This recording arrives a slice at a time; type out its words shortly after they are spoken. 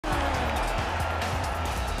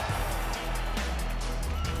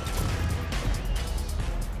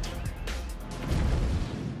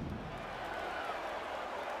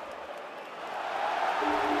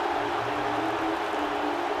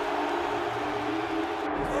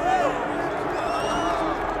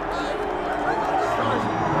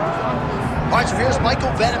right, so here's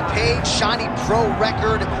Michael Venom Page, shiny pro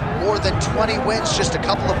record, more than 20 wins, just a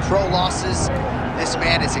couple of pro losses. This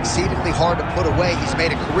man is exceedingly hard to put away. He's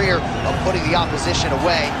made a career of putting the opposition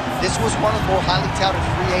away. This was one of the more highly touted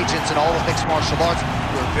free agents in all of mixed martial arts.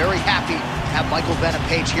 We're very happy to have Michael Venom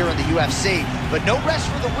Page here in the UFC, but no rest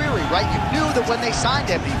for the weary, right? You knew that when they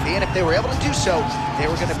signed MVP, and if they were able to do so, they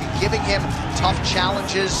were going to be giving him tough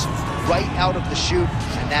challenges right out of the chute,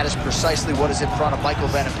 and that is precisely what is in front of Michael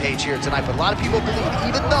Venom Page here tonight. But a lot of people believe,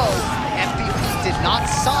 even though MVP did not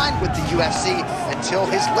sign with the UFC until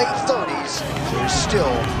his late 30s, there's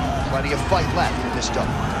still plenty of fight left in this dome.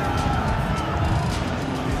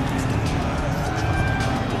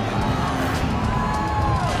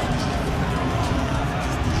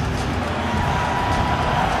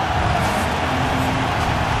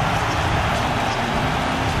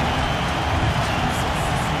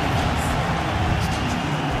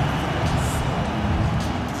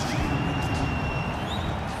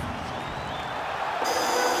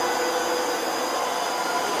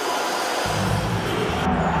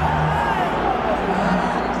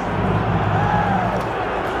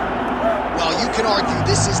 You can argue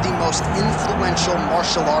this is the most influential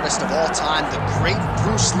martial artist of all time, the great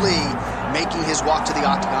Bruce Lee, making his walk to the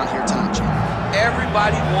octagon here tonight.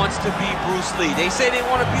 Everybody wants to be Bruce Lee. They say they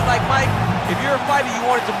want to be like Mike. If you're a fighter, you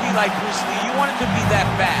want it to be like Bruce Lee. You want it to be that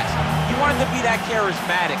fast. You want it to be that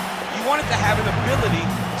charismatic. You want it to have an ability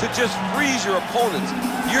to just freeze your opponents.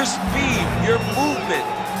 Your speed, your movement,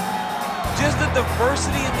 just the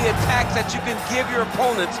diversity in the attacks that you can give your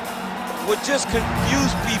opponents would just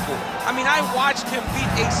confuse people. I mean, I watched him beat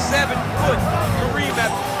a 7-foot Kareem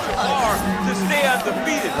Abdul-Jabbar to stay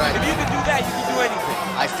undefeated. Right. If you can do that, you can do anything.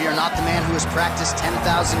 I fear not the man who has practiced 10,000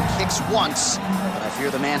 kicks once, but I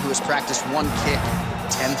fear the man who has practiced one kick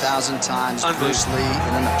 10,000 times. Bruce Lee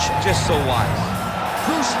in a nutshell. Just so wise.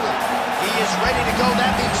 Bruce Lee, he is ready to go.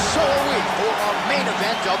 That means so are we for our main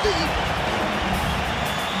event of the evening.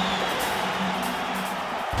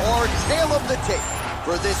 Our tale of the tape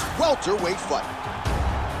for this welterweight fight.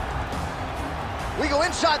 We go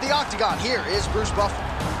inside the octagon. Here is Bruce Buffer.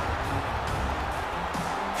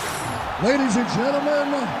 Ladies and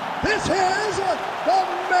gentlemen, this is the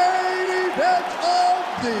main event of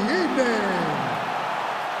the evening.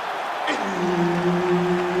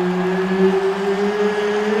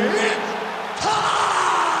 It's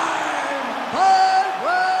time! 5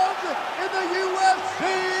 rounds in the UFC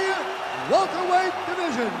welterweight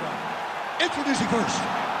division. Introducing first,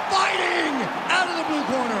 fighting out of the blue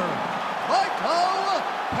corner, Michael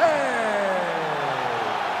Page.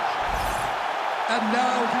 And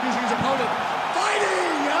now introducing his opponent,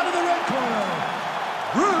 fighting out of the red corner,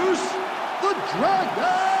 Bruce the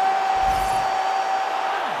Dragon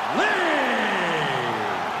Lee.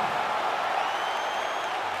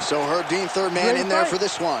 So Herb Dean, third man in there for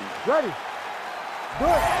this one. Ready. Good.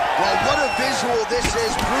 Well, what a visual this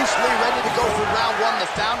is. Bruce Lee ready to go for round one, the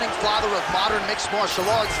founding father of modern mixed martial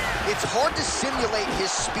arts. It's hard to simulate his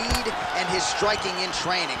speed and his striking in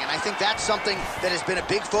training, and I think that's something that has been a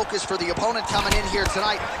big focus for the opponent coming in here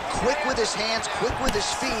tonight. Quick with his hands, quick with his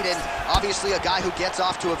feet, and obviously a guy who gets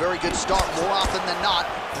off to a very good start more often than not.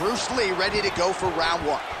 Bruce Lee ready to go for round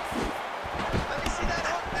one.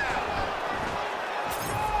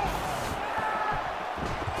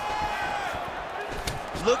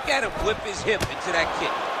 Look at him whip his hip into that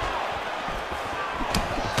kick.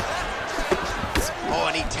 Oh,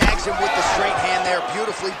 and he tags him with the straight hand there.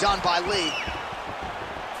 Beautifully done by Lee.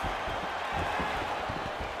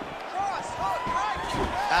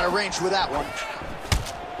 Out of range with that one.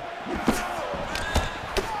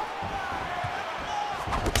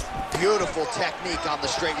 Beautiful technique on the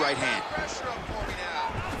straight right hand.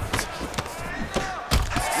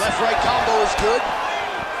 Left-right combo is good.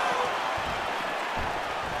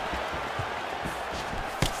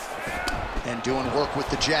 And doing work with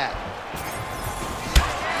the jab.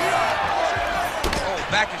 Oh,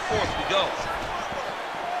 back and forth we go.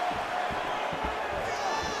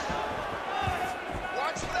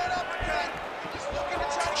 Watch for that uppercut. He's looking to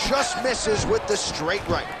try to just misses with the straight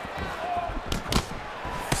right.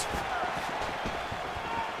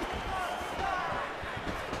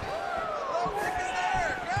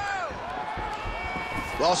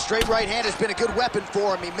 Well, straight right hand has been a good weapon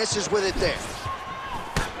for him. He misses with it there.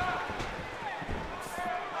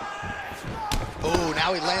 Oh,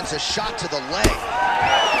 now he lands a shot to the leg.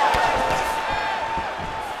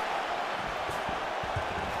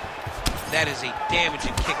 That is a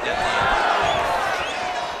damaging kick that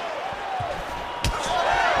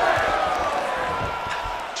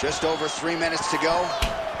lands. Just over 3 minutes to go.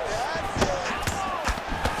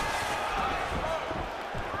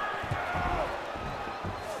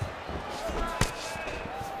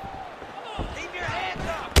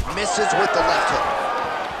 misses with the left hook.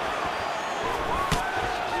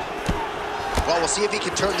 Well, we'll see if he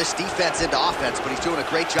can turn this defense into offense, but he's doing a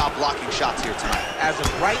great job blocking shots here tonight. As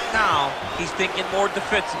of right now, he's thinking more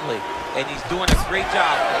defensively, and he's doing a great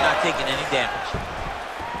job of not taking any damage.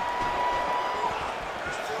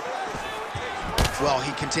 Well,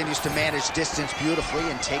 he continues to manage distance beautifully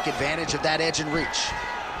and take advantage of that edge and reach.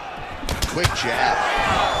 Quick jab.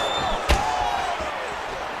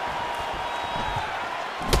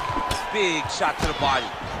 Big shot to the body.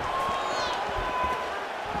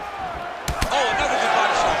 Oh, another good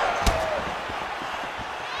body shot.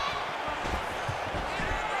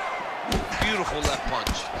 Beautiful left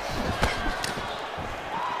punch.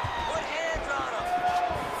 Put hands on him.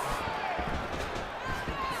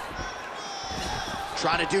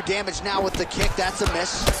 Trying to do damage now with the kick. That's a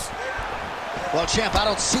miss. Well, champ, I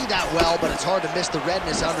don't see that well, but it's hard to miss the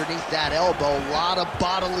redness underneath that elbow. A lot of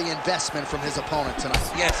bodily investment from his opponent tonight.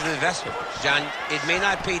 Yeah, it's an investment, John. It may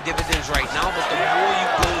not pay dividends right now, but the more you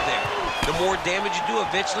go there, the more damage you do,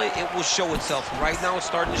 eventually it will show itself. Right now, it's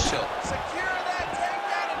starting to show. Secure that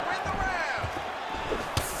takedown and win the round.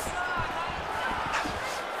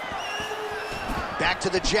 Back to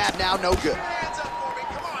the jab now, no good. Hands up for me.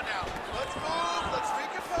 Come on now. Let's move. Let's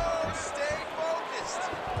recompose. Stay focused.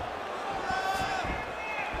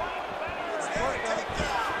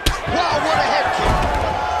 Wow, what a head kick.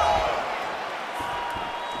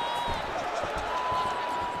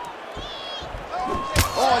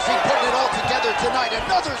 Oh, is he putting it all together tonight?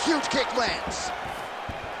 Another huge kick lands.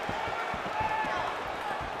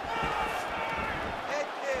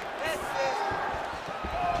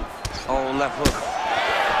 Oh, left hook.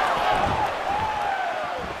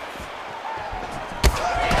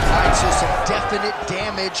 All right, so some definite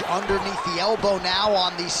damage underneath the elbow now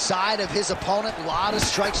on the side of his opponent. A lot of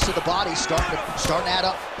strikes to the body starting to add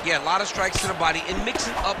up. Yeah, a lot of strikes to the body and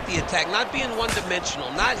mixing up the attack, not being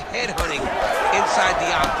one-dimensional, not headhunting inside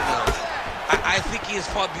the octagon. I think he has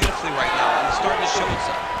fought beautifully right now, and it's starting to show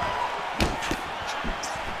itself.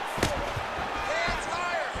 Hands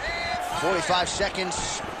higher. Hands higher. 45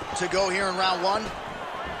 seconds to go here in round one.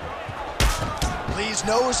 Lee's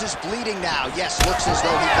nose is bleeding now. Yes, looks as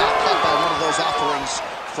though he got cut by one of those offerings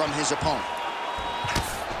from his opponent.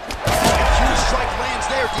 A huge strike lands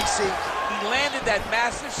there, DC. He landed that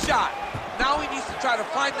massive shot. Now he needs to try to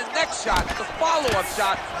find the next shot, the follow-up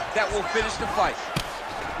shot that will finish the fight.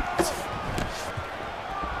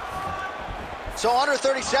 So under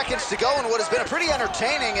 30 seconds to go in what has been a pretty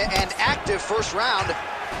entertaining and active first round.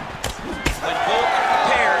 When both are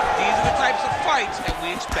prepared, these are the types of fights that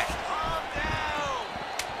we expect.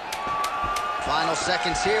 Final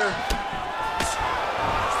seconds here.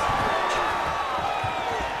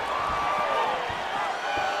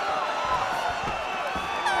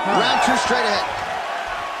 Round two straight ahead.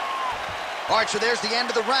 All right, so there's the end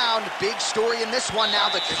of the round. Big story in this one now.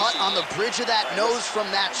 The cut on the bridge of that nose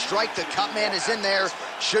from that strike. The cut man is in there.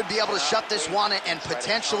 Should be able to shut this one and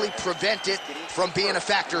potentially prevent it from being a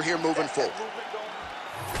factor here moving forward.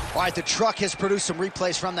 All right, the truck has produced some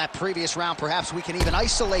replays from that previous round. Perhaps we can even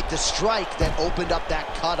isolate the strike that opened up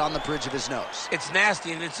that cut on the bridge of his nose. It's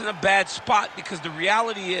nasty, and it's in a bad spot because the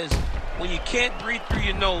reality is when you can't breathe through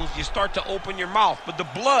your nose, you start to open your mouth, but the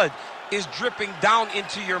blood is dripping down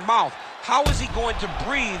into your mouth. How is he going to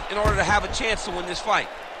breathe in order to have a chance to win this fight?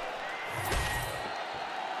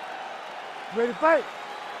 Ready to fight?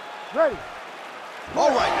 Ready.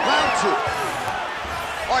 All right, round two.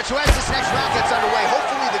 All right, so as this next round gets underway,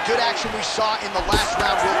 hopefully the good action we saw in the last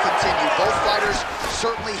round will continue. Both fighters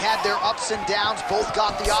certainly had their ups and downs, both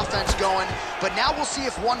got the offense going, but now we'll see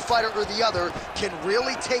if one fighter or the other can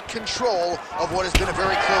really take control of what has been a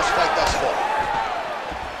very close fight thus far.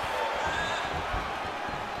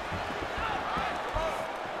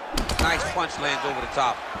 Nice punch lands over the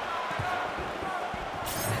top.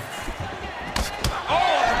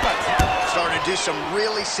 Starting to do some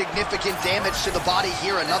really significant damage to the body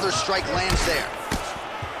here. Another strike lands there.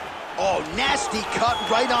 Oh, nasty cut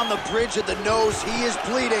right on the bridge of the nose. He is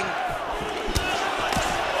bleeding.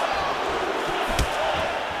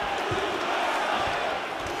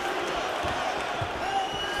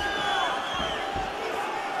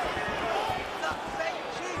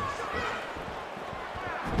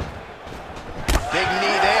 Big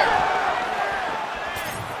knee there.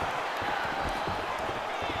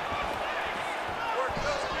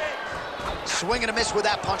 Swing and a miss with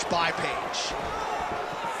that punch by Page.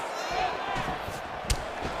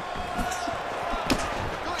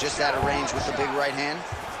 Just out of range with the big right hand.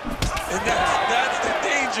 And that's the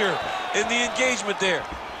danger in the engagement there.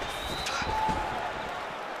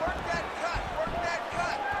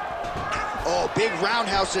 Oh, big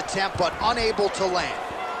roundhouse attempt, but unable to land.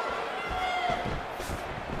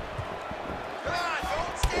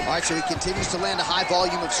 All right, so he continues to land a high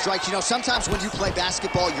volume of strikes. You know, sometimes when you play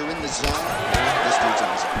basketball, you're in the zone. This dude's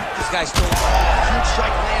in the zone. This guy's still... Huge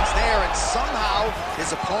strike lands there, and somehow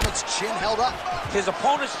his opponent's chin held up. His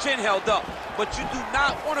opponent's chin held up, but you do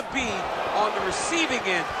not want to be on the receiving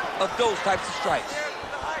end of those types of strikes.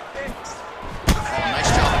 Oh,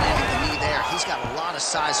 nice job landing the knee there. He's got a lot of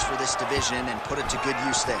size for this division and put it to good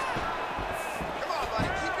use there.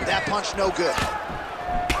 That punch, no good.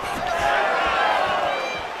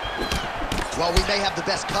 Well, we may have the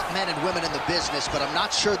best cut men and women in the business, but I'm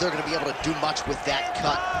not sure they're going to be able to do much with that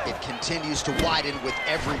cut. It continues to widen with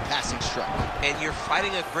every passing strike. And you're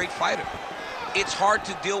fighting a great fighter. It's hard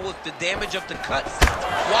to deal with the damage of the cut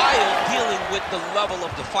while dealing with the level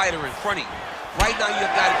of the fighter in front of you. Right now,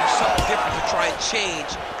 you've got to do something different to try and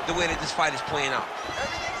change the way that this fight is playing out.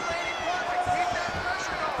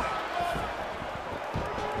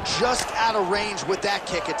 Just out of range with that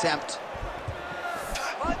kick attempt.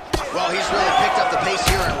 Well, he's really picked up the pace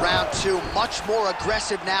here in round 2. Much more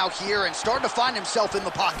aggressive now here and starting to find himself in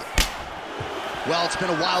the pocket. Well, it's been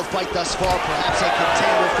a wild fight thus far. Perhaps a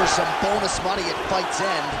contender for some bonus money at fight's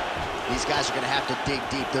end. These guys are going to have to dig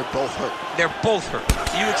deep. They're both hurt. They're both hurt.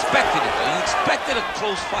 You expected it, though. You expected a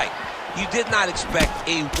close fight. You did not expect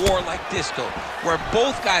a war like this, though, where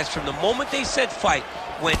both guys, from the moment they said fight,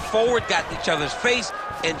 went forward, got in each other's face,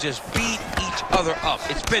 and just beat each other up.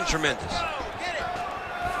 It's been tremendous.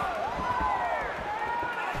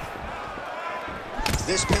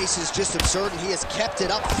 This pace is just absurd, and he has kept it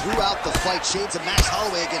up throughout the fight. Shades of Max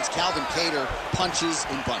Holloway against Calvin Kattar, punches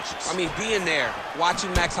in bunches. I mean, being there,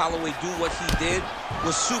 watching Max Holloway do what he did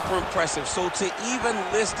was super impressive. So to even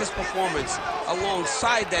list this performance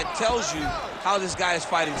alongside that tells you how this guy is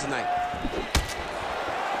fighting tonight.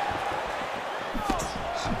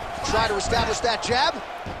 Try to establish that jab.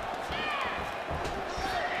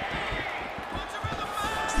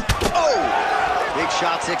 Oh! Big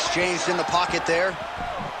shots exchanged in the pocket there.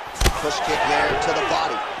 Push kick there to the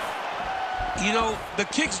body. You know, the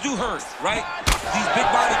kicks do hurt, right? These big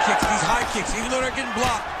body kicks, these high kicks, even though they're getting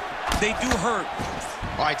blocked, they do hurt.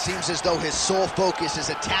 All right, seems as though his sole focus is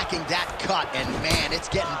attacking that cut, and man, it's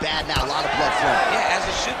getting bad now. A lot of blood flowing. Yeah, as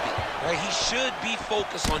it should be. Right? He should be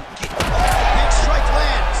focused on getting... Big strike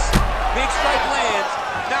lands. Big strike lands.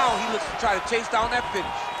 Now he looks to try to chase down that finish.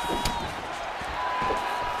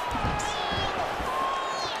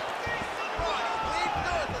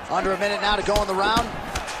 Under a minute now to go in the round.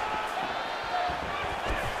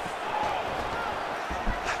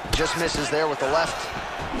 Just misses there with the left.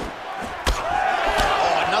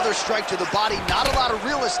 Oh, another strike to the body. Not a lot of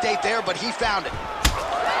real estate there, but he found it.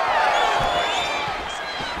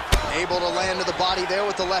 Able to land to the body there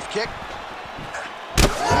with the left kick.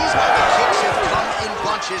 These kicks have come in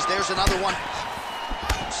bunches. There's another one.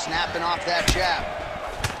 Snapping off that jab.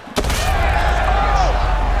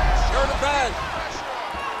 Turn the bag.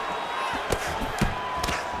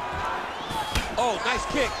 Oh, nice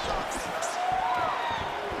kick.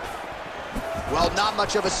 Well, not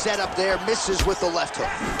much of a setup there. Misses with the left hook.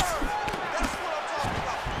 That's what I'm talking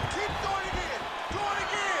about. Keep doing it again. Do it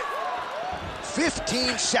again.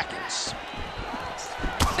 15 seconds.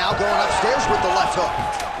 Now going upstairs with the left hook.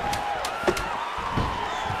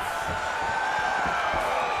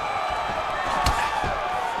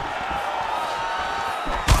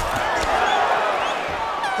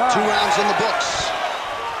 Two rounds in the books.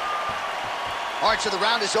 All right, so the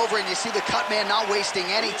round is over, and you see the cut man not wasting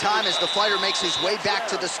any time as the fighter makes his way back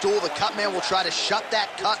to the stool. The cut man will try to shut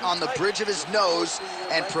that cut on the bridge of his nose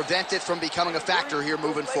and prevent it from becoming a factor here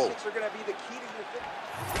moving forward.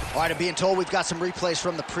 All right, I'm being told we've got some replays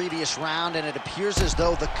from the previous round, and it appears as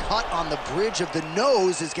though the cut on the bridge of the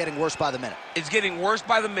nose is getting worse by the minute. It's getting worse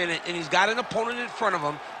by the minute, and he's got an opponent in front of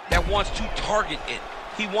him that wants to target it.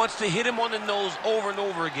 He wants to hit him on the nose over and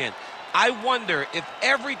over again. I wonder if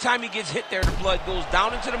every time he gets hit there, the blood goes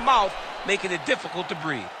down into the mouth, making it difficult to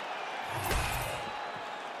breathe.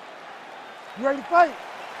 You ready to fight?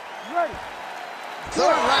 You ready?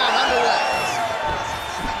 Third round underway.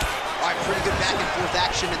 All right, pretty good back and forth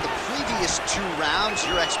action in the previous two rounds.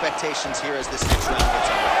 Your expectations here as this next round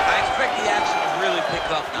gets underway? I expect the action to really pick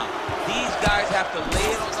up now. These guys have to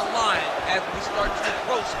lay it on the line as we start to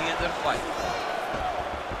approach the end of the fight.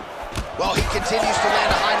 Well, he continues to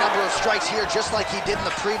land a high number of strikes here, just like he did in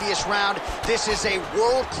the previous round. This is a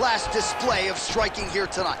world-class display of striking here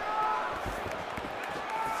tonight.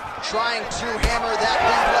 Trying to hammer that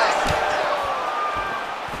lead leg.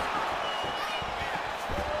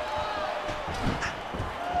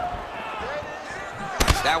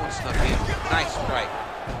 That one snuck in. Nice strike.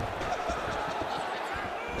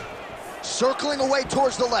 Circling away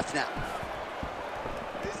towards the left now.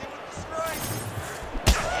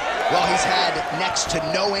 Well, he's had next to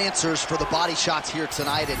no answers for the body shots here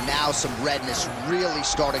tonight, and now some redness really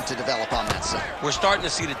starting to develop on that side. We're starting to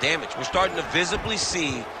see the damage. We're starting to visibly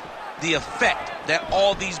see the effect that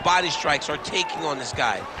all these body strikes are taking on this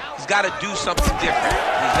guy. He's got to do something different.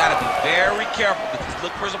 He's got to be very careful because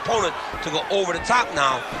look for his opponent to go over the top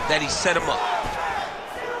now that he set him up.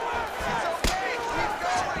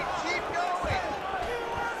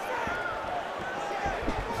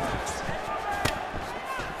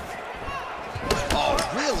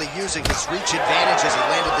 Using his reach advantage as he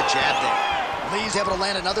landed the jab there. Lee's able to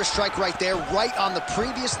land another strike right there, right on the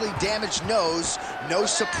previously damaged nose. No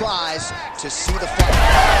surprise to see the fight.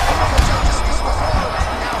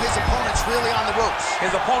 Now his opponent's really on the ropes.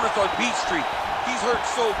 His opponent's on beat street. He's hurt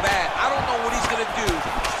so bad. I don't know what he's going to do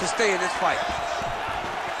to stay in this fight.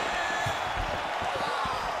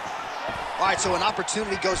 All right, so an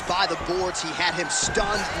opportunity goes by the boards. He had him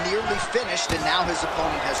stunned, nearly finished, and now his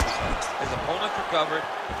opponent has recovered. His opponent's recovered.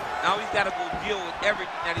 Now he's got to go deal with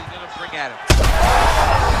everything that he's going to bring at him. He's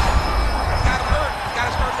got to hurt. He's got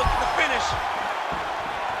to start looking to finish.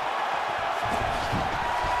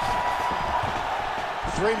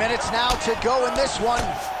 Three minutes now to go in this one.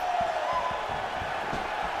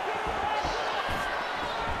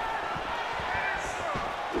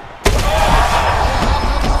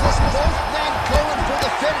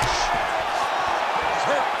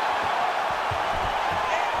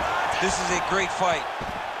 This is a great fight.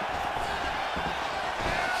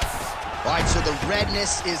 All right, so the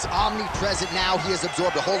redness is omnipresent now. He has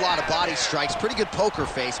absorbed a whole lot of body strikes. Pretty good poker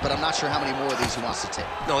face, but I'm not sure how many more of these he wants to take.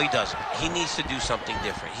 No, he doesn't. He needs to do something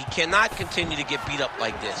different. He cannot continue to get beat up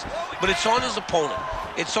like this. But it's on his opponent.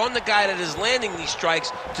 It's on the guy that is landing these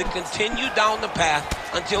strikes to continue down the path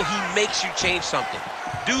until he makes you change something.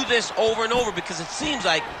 Do this over and over because it seems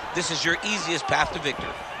like this is your easiest path to victory.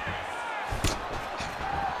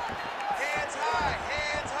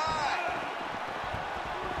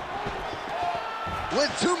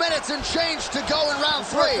 With 2 minutes and change to go in round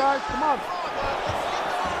three. Guys, come on.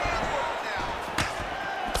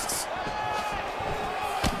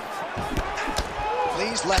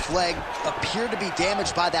 Lee's left leg appeared to be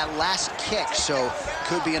damaged by that last kick, so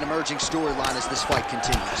could be an emerging storyline as this fight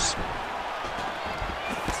continues.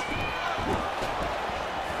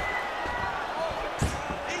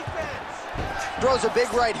 Throws a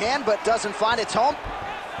big right hand, but doesn't find its home.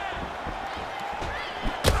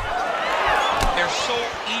 They're so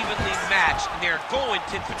evenly matched, and they're going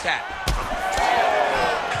tit for tat.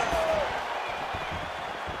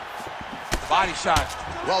 Body shot.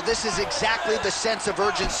 Well, this is exactly the sense of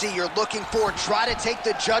urgency you're looking for. Try to take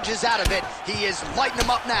the judges out of it. He is lighting them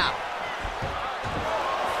up now.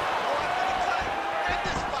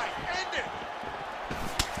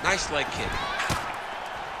 Nice leg kick.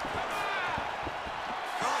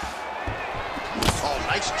 Oh,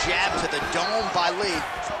 nice jab to the dome by Lee.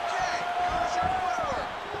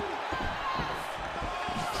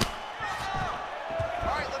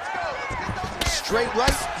 Straight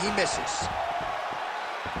right, he misses.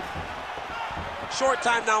 Short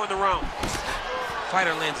time now in the round.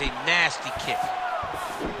 Fighter lands a nasty kick.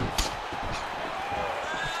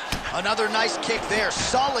 Another nice kick there.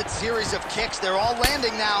 Solid series of kicks. They're all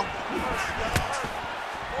landing now.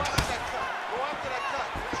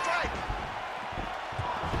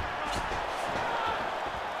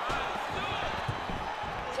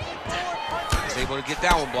 He's able to get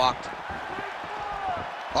that one blocked.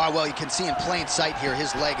 All right, well, you can see in plain sight here,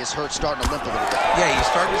 his leg is hurt, starting to limp a little bit. Yeah, you're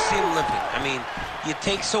starting to see him limping. I mean, you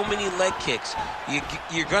take so many leg kicks,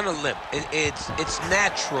 you're gonna limp. It's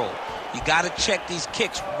natural. You gotta check these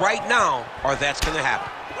kicks right now, or that's gonna happen.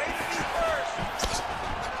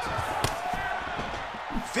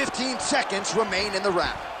 15 seconds remain in the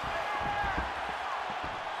round.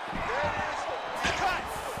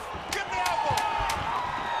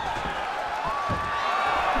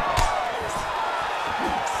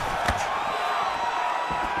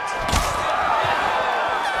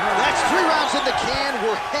 In the can,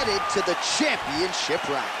 we're headed to the championship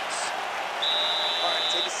rounds. All right,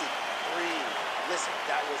 take a seat. Breathe. Listen,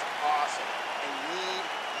 that was awesome. I need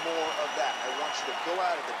more of that. I want you to go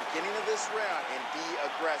out at the beginning of this round and be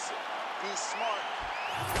aggressive. Be smart.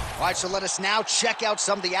 All right, so let us now check out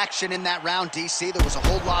some of the action in that round, DC. There was a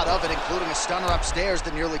whole lot of it, including a stunner upstairs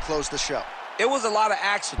that nearly closed the show. It was a lot of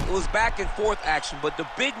action. It was back and forth action, but the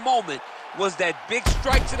big moment was that big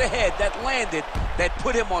strike to the head that landed, that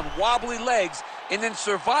put him on wobbly legs, and in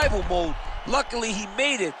survival mode, luckily he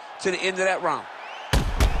made it to the end of that round.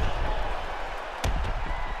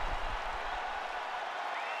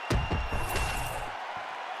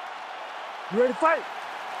 You ready to fight?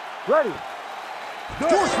 Ready.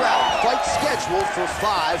 Fourth round, fight scheduled for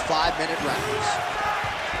 5 5-minute rounds.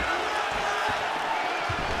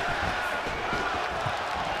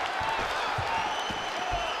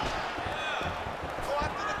 Go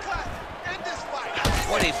after the cut. End this fight.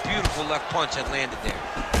 What a beautiful left punch that landed there.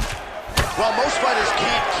 Well, most fighters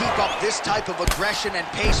can't keep up this type of aggression and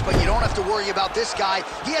pace, but you don't have to worry about this guy.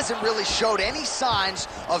 He hasn't really showed any signs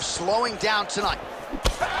of slowing down tonight.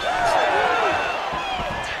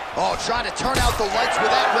 Oh, trying to turn out the lights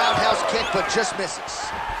with that roundhouse kick, but just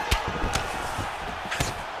misses.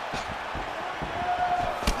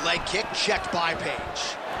 Leg kick checked by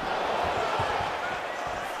Page.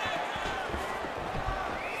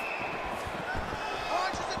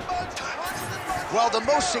 Well, the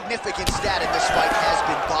most significant stat in this fight has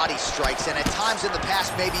been body strikes, and at times in the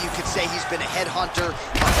past, maybe you could say he's been a headhunter.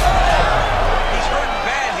 He's hurting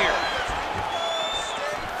bad here.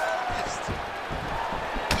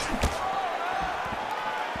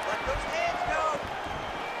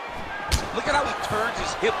 Look at how he turns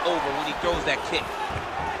his hip over when he throws that kick.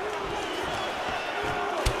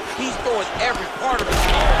 He's throwing every part of his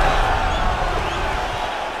body.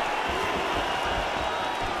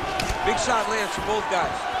 Big shot lands for both guys.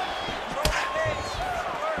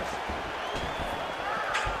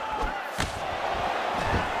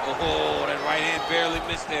 Oh, that right hand barely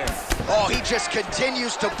missed there. Oh, he just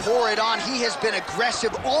continues to pour it on. He has been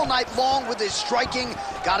aggressive all night long with his striking.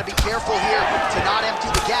 Got to be careful here to not empty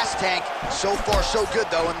the gas tank. So far, so good,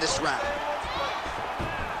 though, in this round.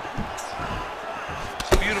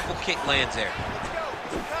 Beautiful kick lands there.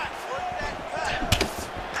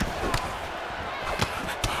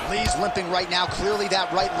 Lee's limping right now. Clearly,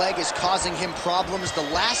 that right leg is causing him problems. The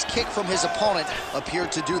last kick from his opponent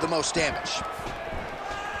appeared to do the most damage.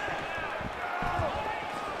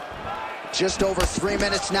 Just over 3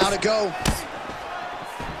 minutes now to go.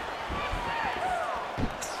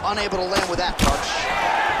 Unable to land with that punch.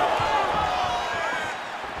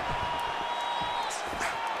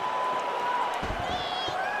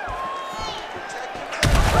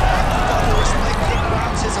 Forced leg kick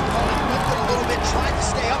grounds his opponent. Lifted a little bit, tried to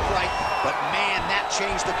stay upright, but man, that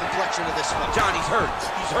changed the complexion of this fight. John, he's hurt.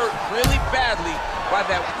 He's hurt really badly by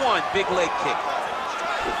that one big leg kick.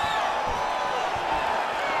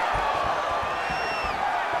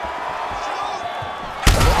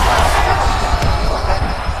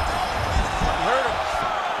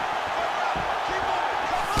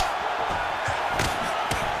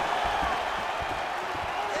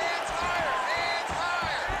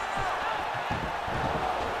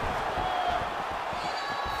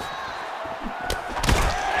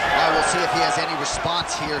 See if he has any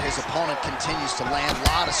response here. His opponent continues to land. A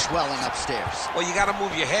lot of swelling upstairs. Well, you got to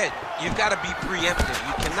move your head. You've got to be preemptive.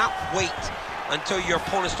 You cannot wait until your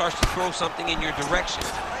opponent starts to throw something in your direction.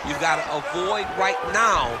 You've got to avoid right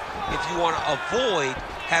now if you want to avoid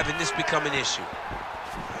having this become an issue.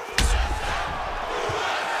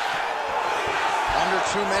 Under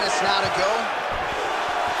 2 minutes now to go.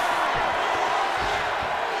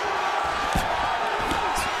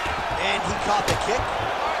 And he caught the kick.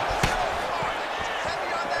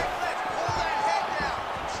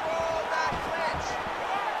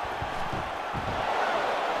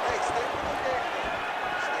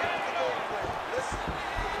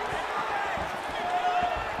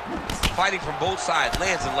 Fighting from both sides,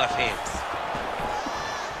 lands in left hand.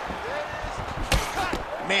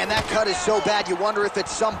 Man, that cut is so bad, you wonder if at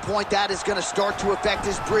some point that is going to start to affect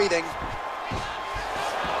his breathing.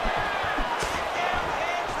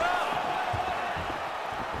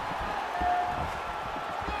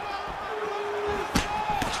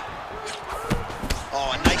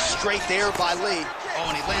 Oh, a nice straight there by Lee. Oh,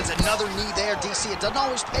 and he lands another knee there, DC. It doesn't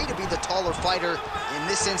always pay to be the taller fighter. In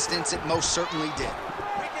this instance, it most certainly did.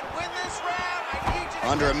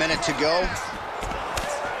 Under a minute to go.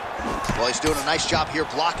 Well, he's doing a nice job here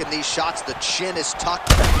blocking these shots. The chin is tucked.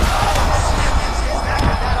 DC,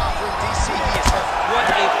 he is hurt. What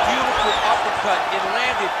a beautiful uppercut. It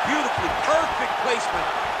landed beautifully. Perfect placement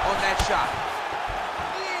on that shot.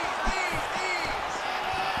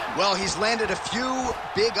 Well, he's landed a few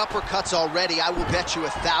big uppercuts already. I will bet you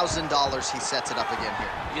 $1,000 he sets it up again here.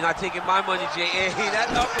 You're not taking my money, J.A.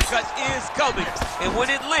 That uppercut is coming. And when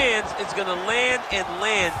it lands, it's going to land and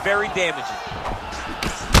land very damaging.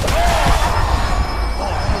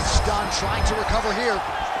 Oh, he's stunned, trying to recover here.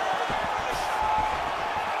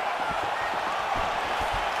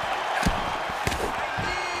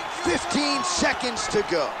 "15 seconds to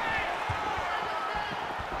go.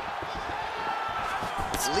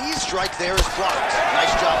 Lee's strike there is blocked.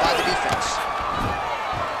 Nice job by the defense.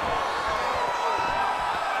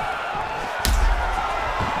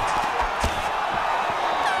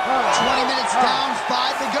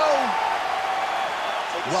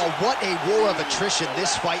 Well, what a war of attrition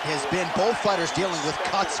this fight has been. Both fighters dealing with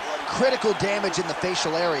cuts, critical damage in the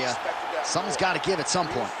facial area. Something's got to give at some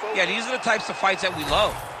point. Yeah, these are the types of fights that we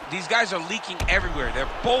love. These guys are leaking everywhere. They're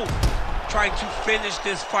both trying to finish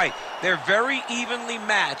this fight. They're very evenly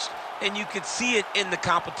matched, and you can see it in the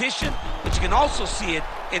competition, but you can also see it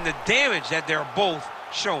in the damage that they're both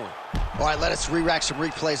showing. All right, let us re-rack some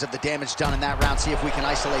replays of the damage done in that round, see if we can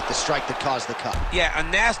isolate the strike that caused the cut. Yeah, a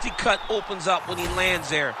nasty cut opens up when he lands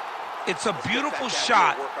there. It's a beautiful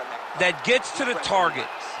shot that gets to the target.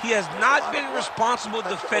 He has not been responsible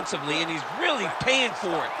defensively, and he's really paying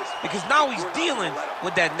for it because now he's dealing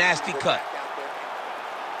with that nasty cut.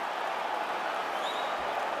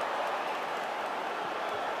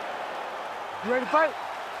 You ready to fight?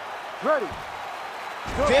 Ready.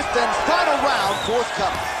 Go. Fifth and final round,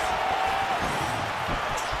 forthcoming.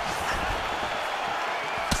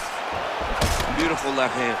 Beautiful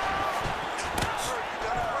left hand.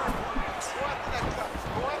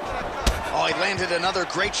 Oh, he landed another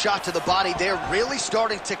great shot to the body. They're really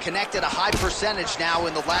starting to connect at a high percentage now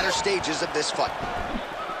in the latter stages of this fight.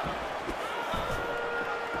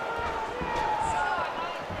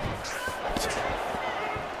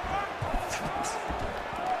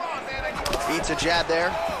 Beats a jab there.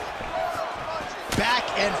 Back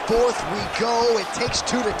and forth we go. It takes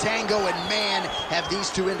two to tango, and man, have these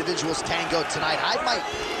two individuals tangoed tonight. I might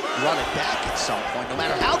run it back at some point, no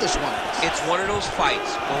matter how this one is. It's one of those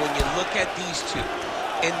fights where when you look at these two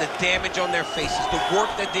and the damage on their faces, the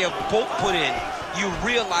work that they have both put in, you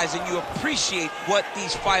realize and you appreciate what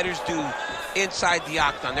these fighters do inside the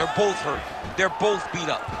octagon. They're both hurt. They're both beat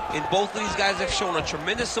up. And both of these guys have shown a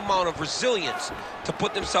tremendous amount of resilience to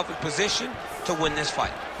put themselves in position to win this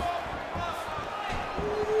fight.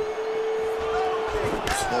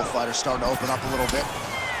 Both fighters starting to open up a little bit.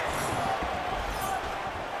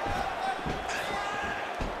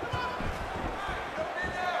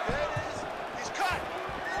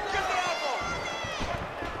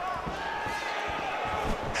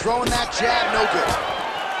 Throwing that jab, no good.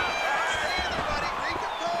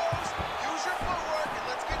 Use your footwork and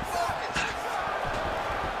let's get focused.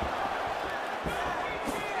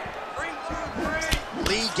 3, 2, 3.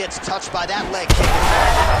 Lee gets touched by that leg kick.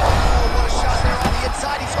 Oh, what a shot there on the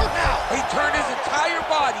inside. He's hurt now. He turned his entire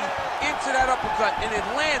body into that uppercut, and it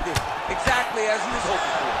landed exactly as he was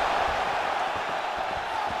hoping for.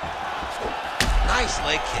 Nice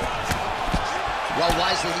leg kick. Well,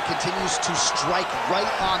 wisely, he continues to strike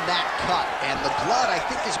right on that cut, and the blood, I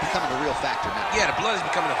think, is becoming a real factor now. Yeah, the blood is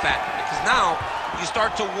becoming a factor because now you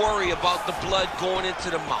start to worry about the blood going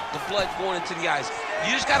into the mouth, the blood going into the eyes.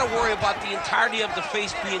 You just got to worry about the entirety of the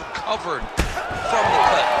face being covered from the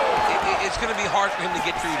cut. It's going to be hard for him to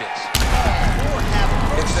get through this.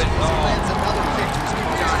 It's a, lands another kick to his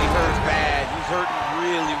knee. Johnny hurt bad. He's hurting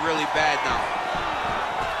really, really bad now.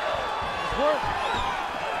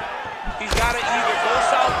 He's got to either go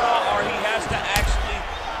southpaw or he has to actually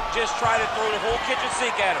just try to throw the whole kitchen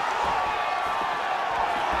sink at him.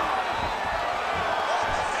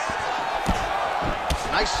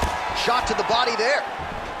 Nice shot to the body there.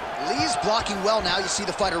 Lee's blocking well now. You see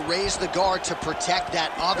the fighter raise the guard to protect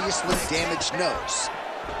that obviously damaged nose.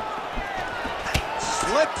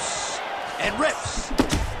 Slips and rips.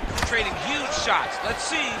 Trading huge shots. Let's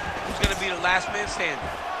see who's going to be the last man standing.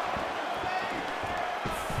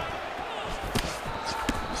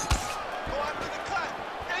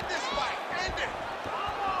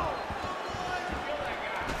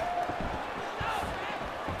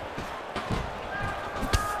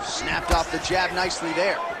 Snapped off the jab nicely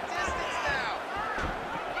there.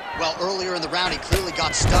 Well, earlier in the round, he clearly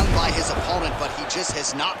got stung by his opponent, but he just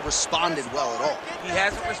has not responded well at all. He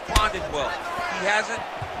hasn't responded well. He hasn't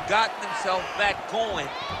gotten himself back going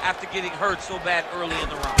after getting hurt so bad early in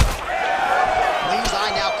the round. Lee's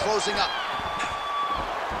eye now closing up.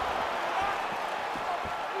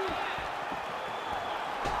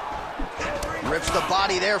 Rips the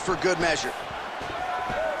body there for good measure.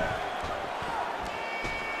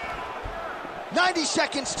 90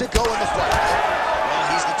 seconds to go in the fight. Well,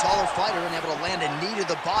 he's the taller fighter and able to land a knee to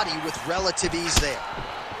the body with relative ease there.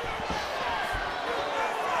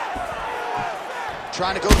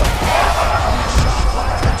 Trying to go to the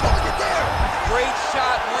target there. Great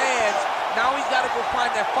shot lands. Now he's got to go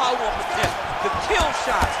find that follow-up attempt. The kill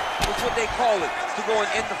shot is what they call it, to go and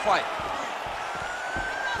end the fight.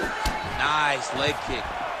 Nice leg kick.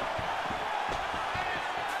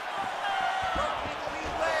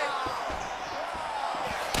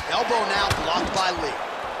 Elbow now blocked by Lee.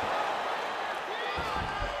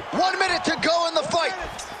 1 minute to go in the fight.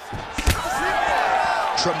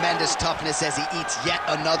 Tremendous toughness as he eats yet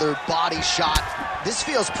another body shot. This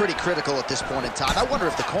feels pretty critical at this point in time. I wonder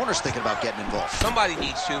if the corner's thinking about getting involved. Somebody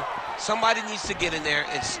needs to. Somebody needs to get in there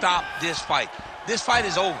and stop this fight. This fight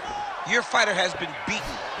is over. Your fighter has been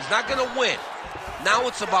beaten. He's not going to win. Now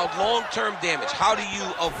it's about long-term damage. How do you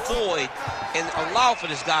avoid and allow for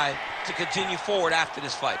this guy to continue forward after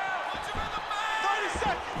this fight?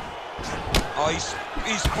 Oh,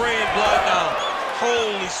 he's spraying blood now.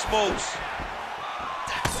 Holy smokes.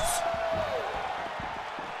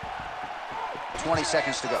 20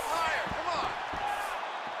 seconds to go.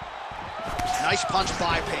 Nice punch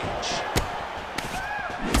by Page.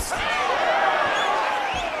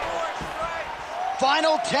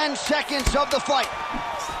 Final 10 seconds of the fight.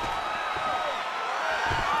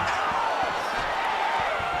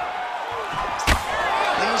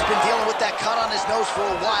 Lee's been dealing with that cut on his nose for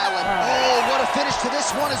a while, and oh, what a finish to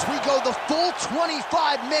this one as we go the full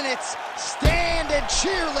 25 minutes. Stand and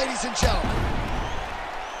cheer, ladies and gentlemen.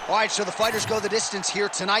 All right, so the fighters go the distance here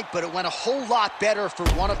tonight, but it went a whole lot better for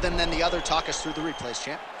one of them than the other. Talk us through the replays,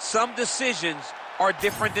 champ. Some decisions are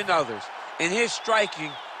different than others, and his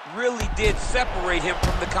striking really did separate him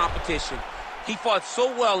from the competition. He fought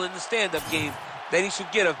so well in the stand-up game that he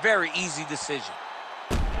should get a very easy decision.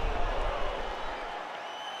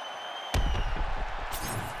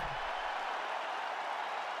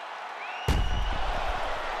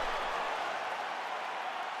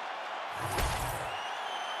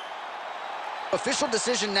 Official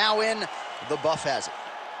decision now in. The buff has it.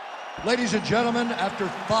 Ladies and gentlemen, after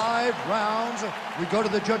 5 rounds, we go to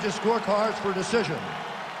the judges' scorecards for a decision.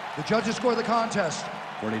 The judges score the contest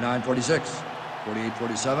 49-46,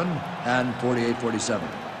 48-47, and 48-47.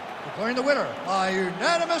 Declaring the winner by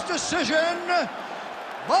unanimous decision,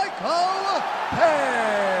 Michael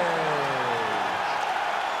Page.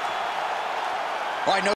 All right, no